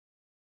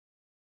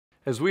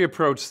As we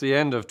approach the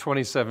end of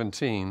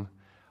 2017,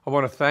 I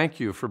want to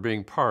thank you for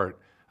being part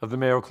of the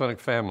Mayo Clinic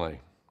family.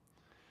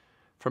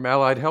 From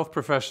allied health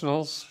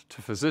professionals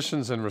to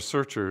physicians and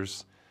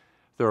researchers,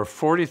 there are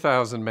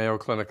 40,000 Mayo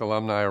Clinic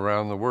alumni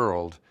around the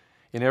world,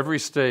 in every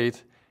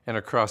state and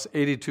across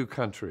 82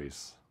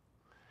 countries.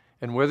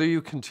 And whether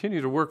you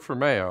continue to work for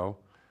Mayo,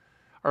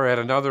 are at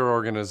another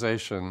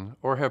organization,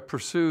 or have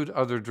pursued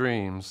other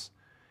dreams,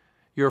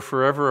 you're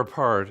forever a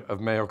part of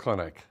Mayo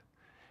Clinic,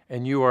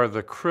 and you are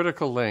the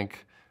critical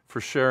link for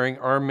sharing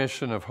our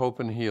mission of hope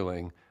and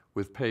healing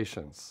with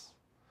patients.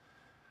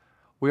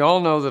 We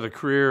all know that a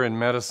career in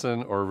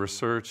medicine or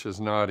research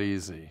is not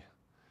easy.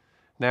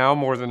 Now,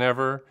 more than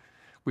ever,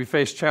 we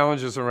face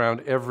challenges around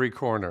every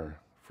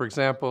corner. For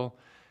example,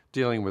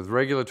 dealing with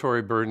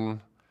regulatory burden,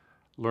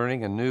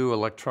 learning a new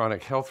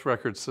electronic health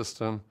record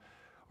system,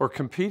 or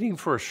competing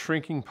for a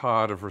shrinking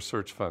pot of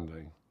research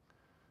funding.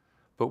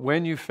 But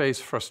when you face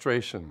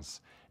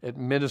frustrations,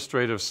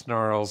 administrative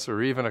snarls,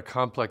 or even a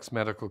complex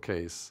medical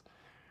case,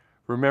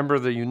 remember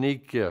the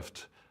unique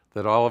gift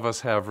that all of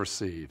us have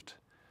received,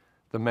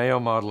 the Mayo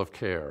model of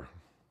care.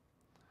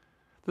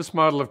 This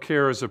model of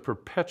care is a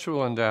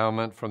perpetual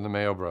endowment from the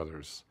Mayo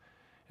brothers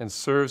and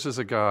serves as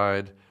a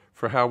guide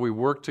for how we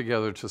work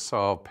together to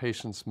solve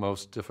patients'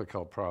 most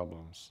difficult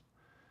problems.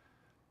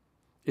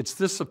 It's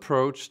this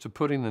approach to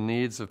putting the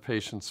needs of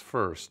patients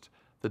first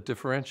that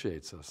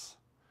differentiates us.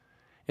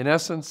 In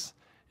essence,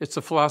 it's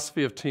a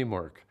philosophy of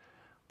teamwork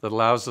that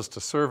allows us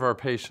to serve our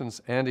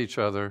patients and each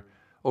other,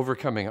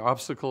 overcoming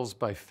obstacles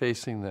by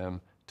facing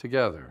them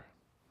together.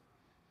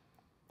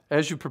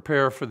 As you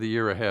prepare for the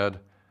year ahead,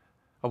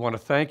 I want to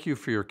thank you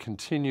for your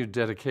continued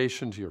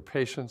dedication to your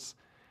patients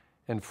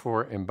and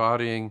for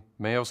embodying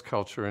Mayo's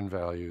culture and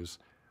values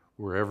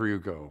wherever you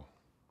go.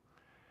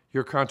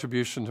 Your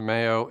contribution to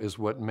Mayo is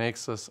what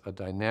makes us a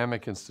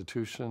dynamic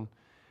institution,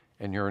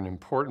 and you're an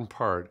important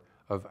part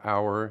of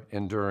our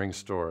enduring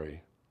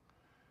story.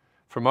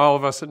 From all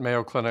of us at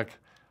Mayo Clinic,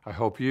 I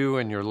hope you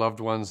and your loved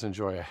ones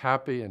enjoy a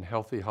happy and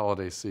healthy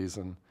holiday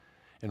season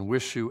and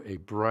wish you a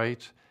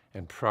bright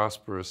and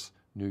prosperous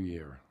new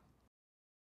year.